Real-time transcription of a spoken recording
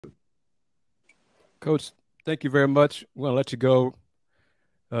Coach, thank you very much. We're going to let you go.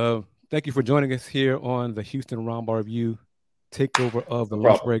 Thank you for joining us here on the Houston Roundball Review takeover of the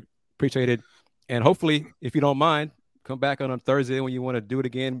lunch break. Appreciate it. And hopefully, if you don't mind, come back on Thursday when you want to do it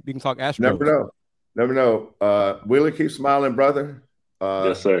again. We can talk Astros. Never know. Never know. Willie, keep smiling, brother.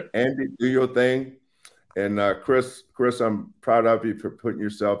 Yes, sir. Andy, do your thing. And Chris, I'm proud of you for putting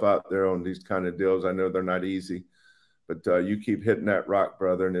yourself out there on these kind of deals. I know they're not easy, but you keep hitting that rock,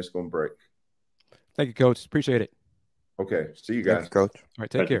 brother, and it's going to break. Thank you, Coach. Appreciate it. Okay. See you guys. Thanks, Coach. All right.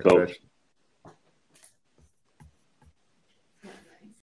 Take care. Coach.